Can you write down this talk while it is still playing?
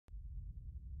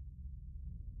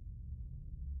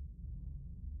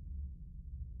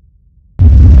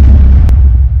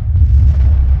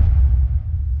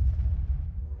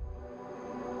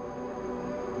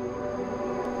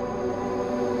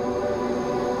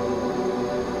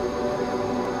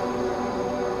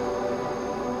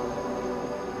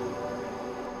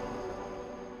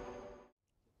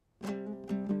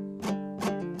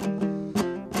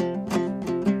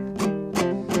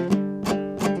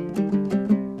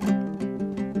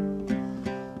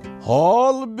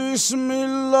Al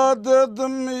bismillah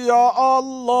dedim ya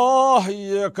Allah,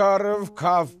 екі harf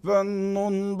kafpin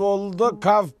nun boldu,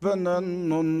 kafpinin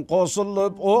nun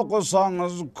qo'shilib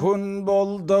o'qisangiz kun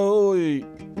boldu.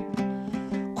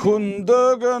 Kun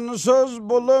degan söz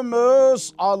бұл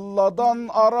емес, Allah'dan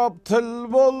Arap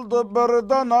til boldu, bir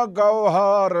dana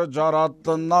gavhar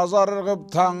jaratты, nazar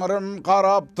qып Tangrim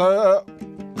qarapты.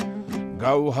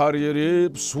 Gavhar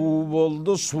erip su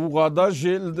boldu, suға da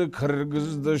желді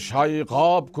кіргізді,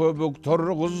 шайқап көбік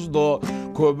тұрғызды,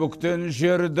 көбіктен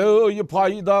жерді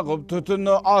пайда қып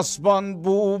түтіні аспан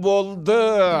бу болды.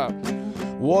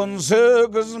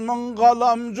 18.000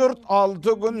 қалам жұрт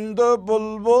 6 күнді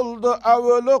бұл болды,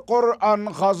 әуелі Құр'ан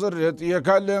Хазірет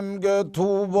екі әлемге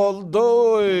ту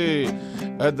болды.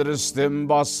 Әдірістен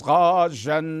басқа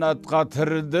жәннатқа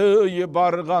тірді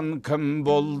барған кім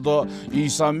болды?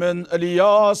 Иса мен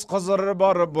Ильяс қызыр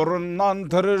бар бұрыннан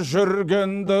тірі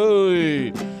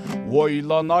жүргенді.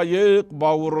 Ойланайық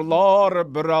бауырлар,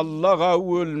 бір Аллаға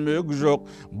өлмек жоқ,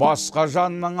 басқа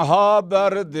жанның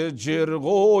хабәрі де жер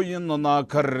қойнына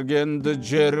кіргенді,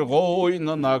 жер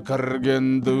қойнына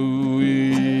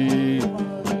кіргенді.